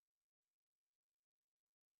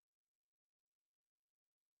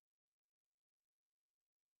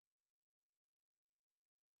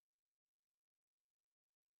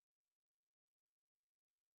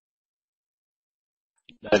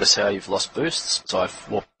 Notice how you've lost boosts, so I've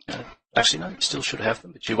warped. Actually, no, you still should have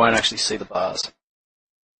them, but you won't actually see the bars.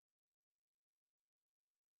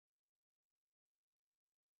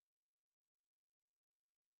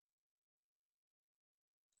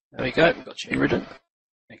 There we go, we've got you ridden.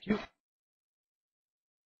 Thank you.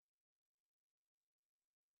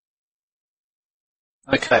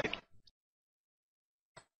 Okay.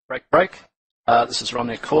 Break. This is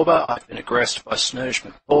Rhomnir Korba. I've been aggressed by Snurge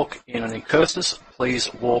McBork in an Incursus.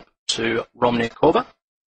 Please warp to Rhomnir Korba.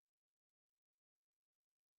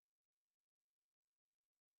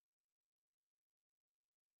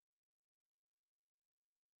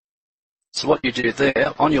 So what you do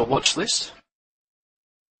there, on your watch list,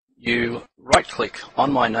 you right-click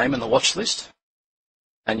on my name in the watch list,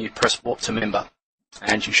 and you press warp to member,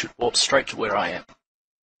 and you should warp straight to where I am.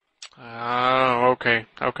 Okay,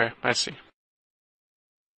 I see.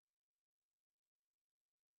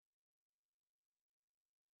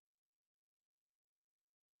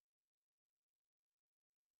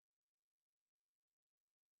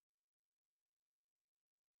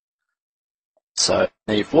 So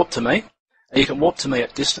now you've warped to me. And you can warp to me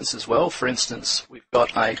at distance as well. For instance, we've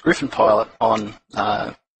got a Griffin pilot on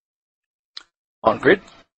grid.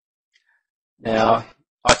 Now,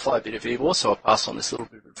 I fly a bit of E-War, so I'll pass on this little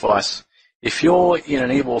bit of advice. If you're in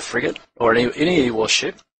an E-War frigate or any E-War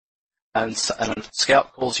ship, and a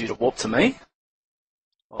scout calls you to warp to me,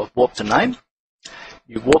 or warp to name,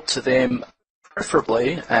 you warp to them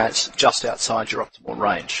preferably at just outside your optimal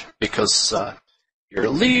range, because you're a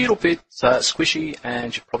little bit squishy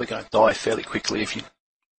and you're probably going to die fairly quickly if you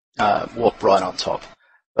warp right on top.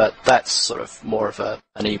 But that's sort of more of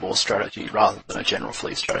an E-War strategy rather than a general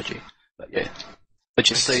fleet strategy. But yeah. But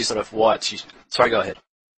you see sort of why it's... Sorry, go ahead.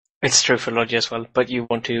 It's true for Logi as well, but you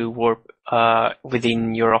want to warp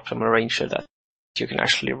within your optimal range so that you can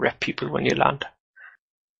actually rep people when you land.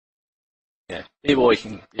 Yeah. E-War,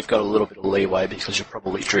 you've got a little bit of leeway because you'll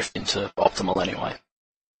probably drift into optimal anyway.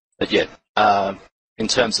 But yeah, in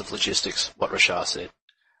terms of logistics, what Rashar said,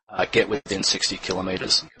 get within 60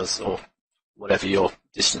 kilometres, or whatever your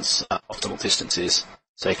distance, optimal distance is,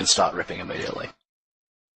 so you can start ripping immediately.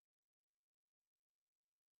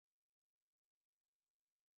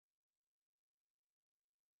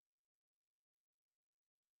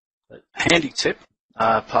 But handy tip,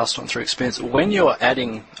 passed on through experience, when you're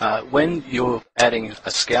adding a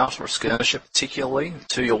scout or a skirmisher particularly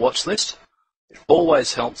to your watch list, it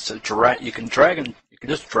always helps to drag. You can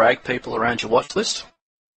just drag people around your watch list.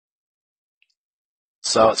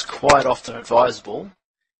 So it's quite often advisable,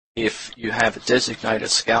 if you have a designated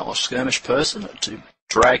scout or skirmish person, to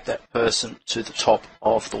drag that person to the top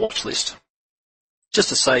of the watch list, just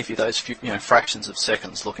to save you those few, fractions of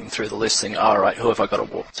seconds looking through the list, saying, "All right, who have I got to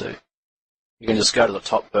warp to?" You can just go to the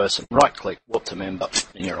top person, right-click, warp to member,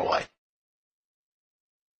 and you're away.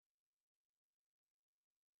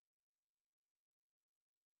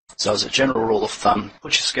 So as a general rule of thumb,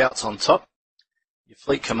 put your scouts on top. Your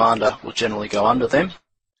fleet commander will generally go under them.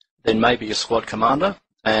 Then maybe your squad commander.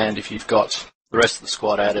 And if you've got the rest of the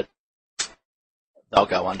squad added, they'll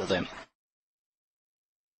go under them.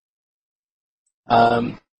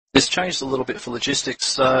 This changed a little bit for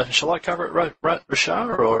logistics. Shall I cover it,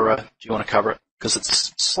 Rashar, or do you want to cover it? Because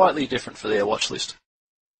it's slightly different for their watch list.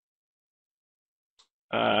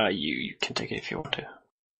 You can take it if you want to.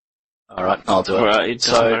 Alright, I'll do it. Well, it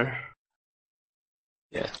doesn't matter.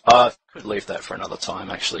 Yeah, I could leave that for another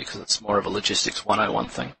time, actually, because it's more of a logistics 101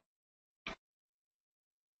 thing.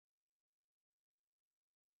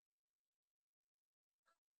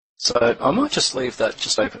 So I might just leave that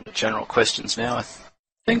just open to general questions now. I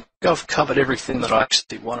think I've covered everything that I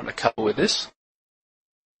actually wanted to cover with this.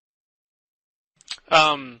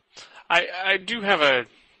 I do have a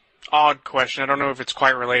odd question. I don't know if it's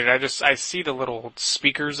quite related. I see the little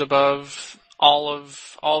speakers above all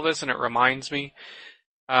this, and it reminds me.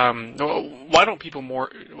 Why don't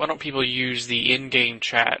people use the in-game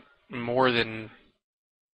chat more than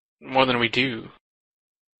we do?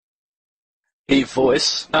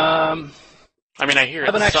 E-voice. I mean, I hear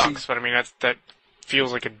it sucks, actually... but I mean that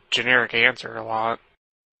feels like a generic answer a lot.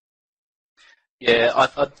 Yeah,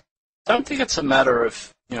 I don't think it's a matter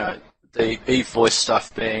of the e-voice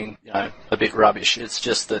stuff being a bit rubbish. It's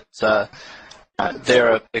just that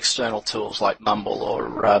there are external tools like Mumble or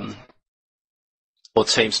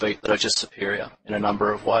TeamSpeak that are just superior in a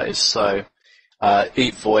number of ways. So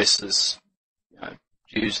e-voice is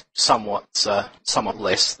used somewhat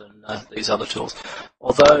less than these other tools.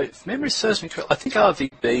 Although, if memory serves me correctly, I think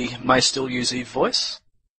RVB may still use e-voice,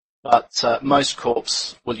 but most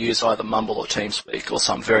corps will use either Mumble or TeamSpeak or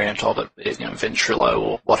some variant of it, be it Ventrilo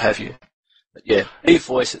or what have you. But yeah,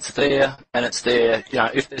 e-voice, it's there, and it's there.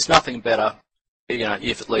 If there's nothing better,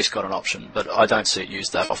 you've at least got an option. But I don't see it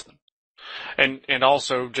used that often. And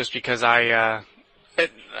also just because I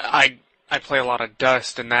play a lot of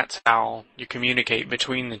Dust, and that's how you communicate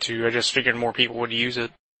between the two. I just figured more people would use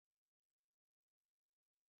it.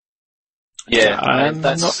 Yeah, I'm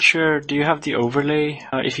not sure. Do you have the overlay?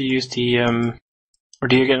 If you use the, or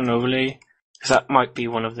do you get an overlay? Because that might be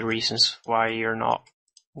one of the reasons why we're not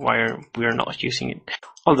using it.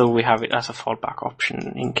 Although we have it as a fallback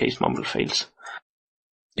option in case Mumble fails.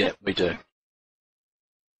 Yeah, we do.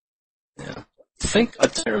 Yeah. I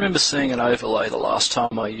don't remember seeing an overlay the last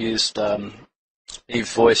time I used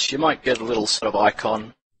e-voice. You might get a little sort of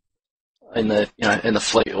icon in the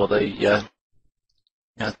fleet or the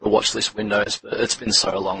watch list windows, but it's been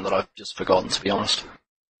so long that I've just forgotten, to be honest.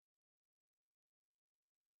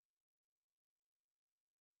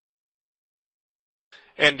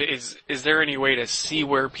 And is there any way to see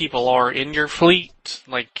where people are in your fleet?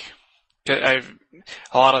 Like, a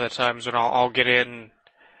lot of the times when I'll get in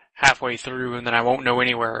halfway through, and then I won't know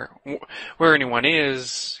where anyone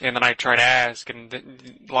is, and then I try to ask, and a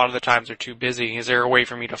lot of the times they're too busy. Is there a way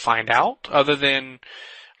for me to find out, other than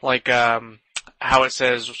like how it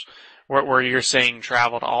says where you're saying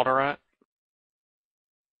travel to Alderaan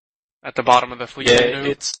at the bottom of the fleet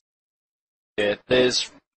window?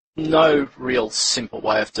 There's no real simple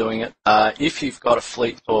way of doing it. If you've got a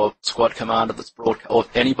fleet or squad commander that's or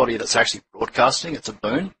anybody that's actually broadcasting, it's a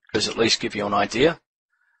boon, because at least give you an idea.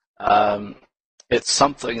 It's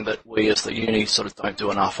something that we as the uni sort of don't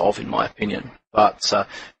do enough of, in my opinion. But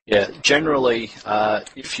generally,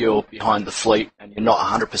 if you're behind the fleet and you're not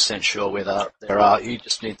 100% sure where there are, you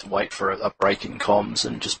just need to wait for a break in comms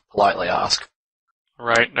and just politely ask.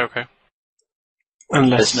 Right. Okay.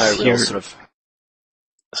 Unless there's no real sort of.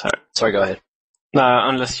 Sorry, go ahead.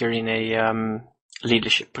 Unless you're in a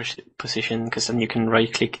leadership position, because then you can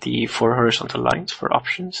right-click the 4 horizontal lines for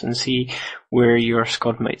options and see where your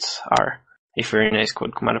squad mates are. If you're in a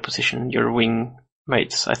squad commander position, your wing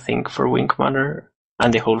mates, I think, for wing commander,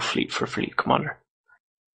 and the whole fleet for fleet commander.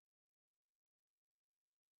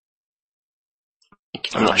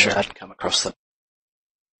 I'm not sure how to come across that.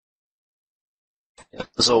 Yeah,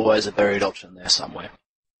 there's always a buried option there somewhere.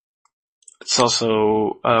 It's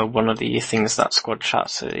also one of the things that squad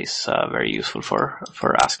chat is very useful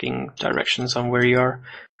for asking directions on where you are.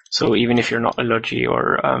 So even if you're not a Logi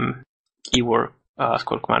or EWAR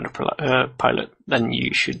squad commander pilot, then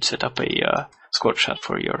you should set up a squad chat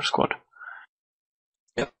for your squad.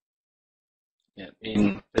 Yep. Yeah,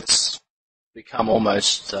 it's become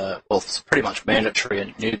almost, it's pretty much mandatory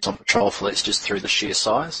in units on patrol fleets just through the sheer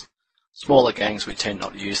size. Smaller gangs, we tend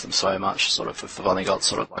not to use them so much, sort of if we've only got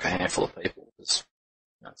sort of like a handful of people. It's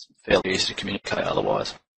fairly easy to communicate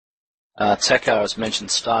otherwise. Tekar has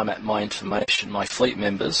mentioned star map my information, my fleet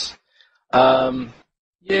members. Yeah,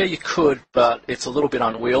 you could, but it's a little bit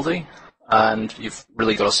unwieldy, and you've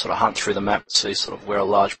really got to sort of hunt through the map to see sort of where a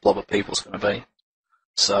large blob of people is going to be.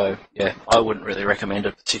 So, yeah, I wouldn't really recommend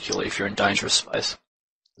it, particularly if you're in dangerous space,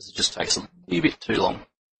 because it just takes a little bit too long.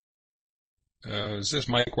 Does this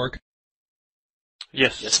mic work?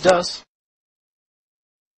 Yes. Yes, it does.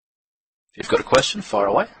 If you've got a question, fire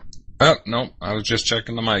away. Oh, no, I was just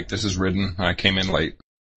checking the mic. This is Ridden. I came in late.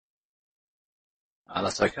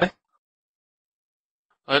 That's okay.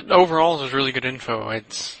 Overall, this is really good info.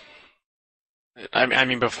 I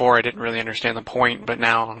mean, before I didn't really understand the point, but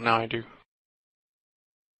now I do.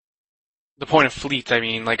 The point of fleet, I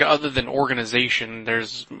mean, like, other than organization,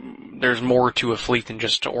 there's more to a fleet than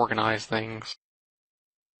just to organize things.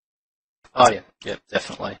 Oh yeah,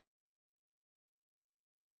 definitely.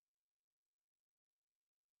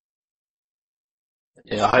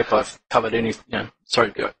 Yeah, I hope I've covered any.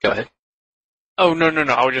 Sorry, go ahead. Oh, no.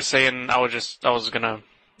 I was just saying, I was gonna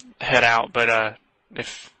head out, but,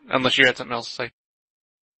 unless you had something else to say.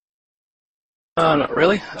 Not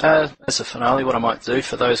really. As a finale, what I might do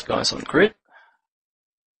for those guys on grid,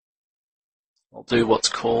 I'll do what's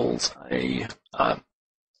called a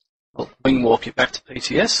wing walk it back to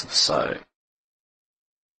PTS. So,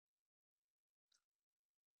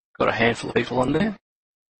 got a handful of people on there.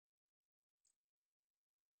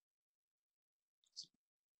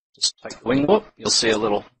 Just take the wing warp. You'll see a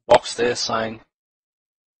little box there saying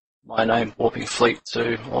my name, warping fleet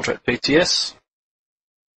to Aldrat PTS.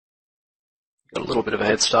 Got a little bit of a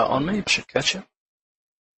head start on me, should catch you.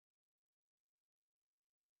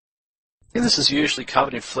 I think this is usually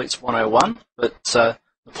covered in Fleets 101, but the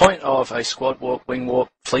point of a squad warp, wing warp,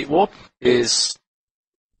 fleet warp is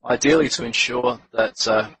ideally to ensure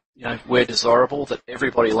that where desirable, that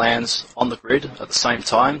everybody lands on the grid at the same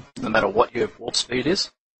time, no matter what your warp speed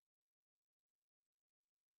is.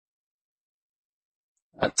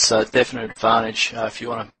 That's a definite advantage if you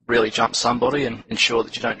want to really jump somebody and ensure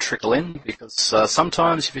that you don't trickle in, because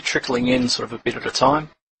sometimes if you're trickling in sort of a bit at a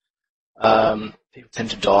time, people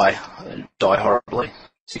tend to die, and die horribly,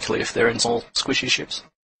 particularly if they're in small squishy ships,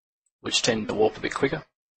 which tend to warp a bit quicker.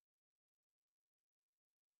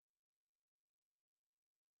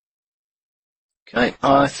 Okay,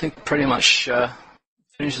 I think pretty much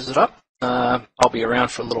finishes it up. I'll be around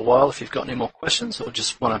for a little while if you've got any more questions or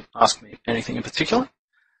just want to ask me anything in particular.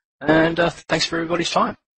 And thanks for everybody's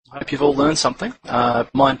time. I hope you've all learned something.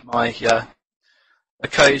 Mind my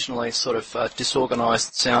occasionally sort of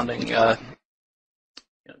disorganised sounding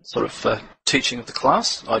teaching of the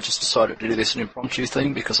class. I just decided to do this an impromptu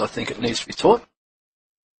thing because I think it needs to be taught.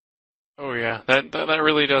 Oh yeah, that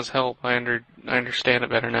really does help. I understand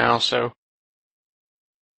it better now. So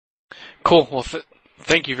cool. Well,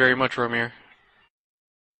 thank you very much, Rhomnir.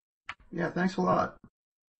 Yeah, thanks a lot.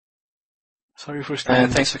 Sorry for staying.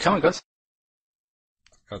 And thanks for coming, guys.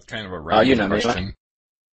 That's kind of a random question. Me,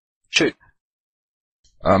 shoot.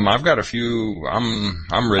 I've got a few.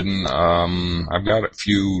 I'm ridden. I've got a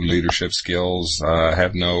few leadership skills.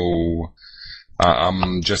 I'm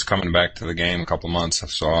just coming back to the game a couple months,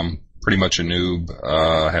 so I'm pretty much a noob.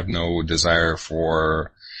 Have no desire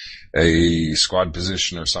for a squad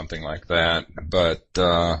position or something like that. But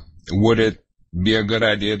would it be a good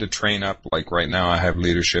idea to train up? Like right now, I have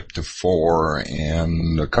leadership to 4,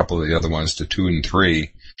 and a couple of the other ones to 2 and 3.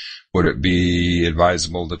 Would it be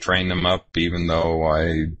advisable to train them up, even though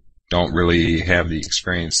I don't really have the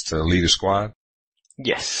experience to lead a squad?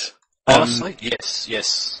 Yes. Honestly,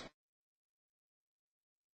 yes.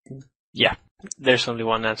 Yeah. There's only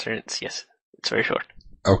one answer, and it's yes. It's very short.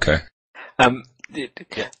 Okay. The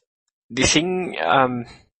thing,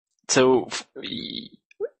 so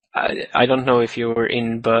I don't know if you were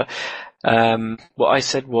in, but what I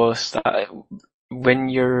said was that when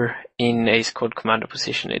you're in a squad commander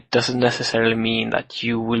position, it doesn't necessarily mean that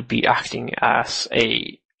you will be acting as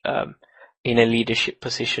in a leadership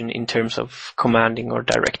position in terms of commanding or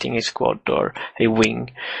directing a squad or a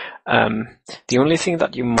wing. The only thing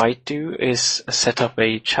that you might do is set up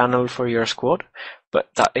a channel for your squad, but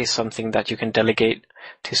that is something that you can delegate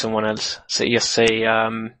to someone else. So just say,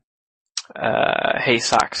 hey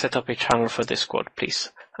Zach, set up a channel for this squad,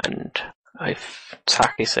 please. And if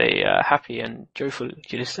Zach is happy and joyful,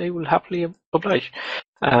 you just say, will happily oblige.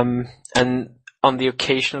 And on the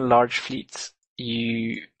occasional large fleets,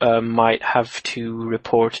 you might have to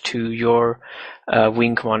report to your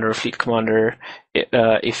wing commander or fleet commander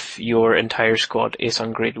if your entire squad is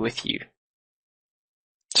on grid with you.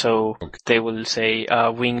 So they will say,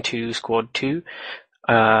 wing to squad 2,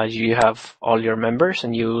 you have all your members,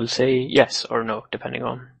 and you will say yes or no, depending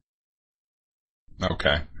on.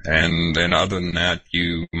 Okay. And then other than that,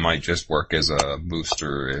 you might just work as a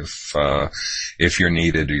booster if you're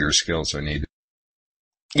needed or your skills are needed.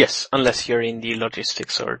 Yes, unless you're in the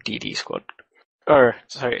logistics or DD squad. Or,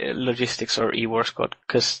 sorry, logistics or E-War squad,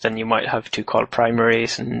 because then you might have to call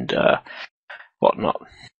primaries and whatnot.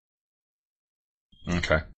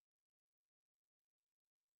 Okay.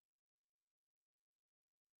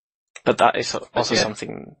 But that is also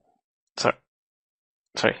something...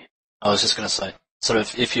 Sorry. I was just going to say, sort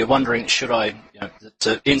of, if you're wondering, should I,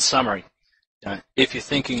 in summary, if you're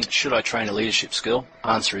thinking, should I train a leadership skill?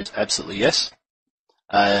 Answer is absolutely yes.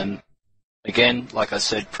 Again, like I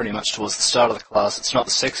said pretty much towards the start of the class, it's not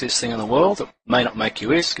the sexiest thing in the world. It may not make you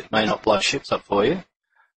ISK, it may not blow ships up for you,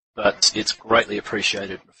 but it's greatly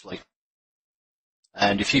appreciated in the fleet.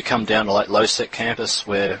 And if you come down to like low-sec campus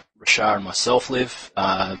where Rashar and myself live,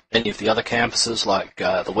 any of the other campuses like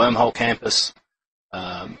the Wormhole campus,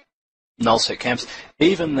 null-sec campus,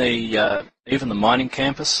 even the mining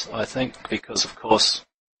campus, I think, because of course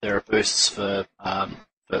there are boosts for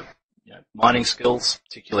mining skills,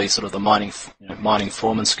 particularly sort of the mining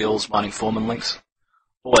foreman skills, mining foreman links.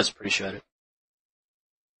 Always appreciate it.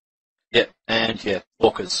 Yeah, and yeah,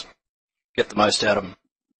 walkers, get the most out of them.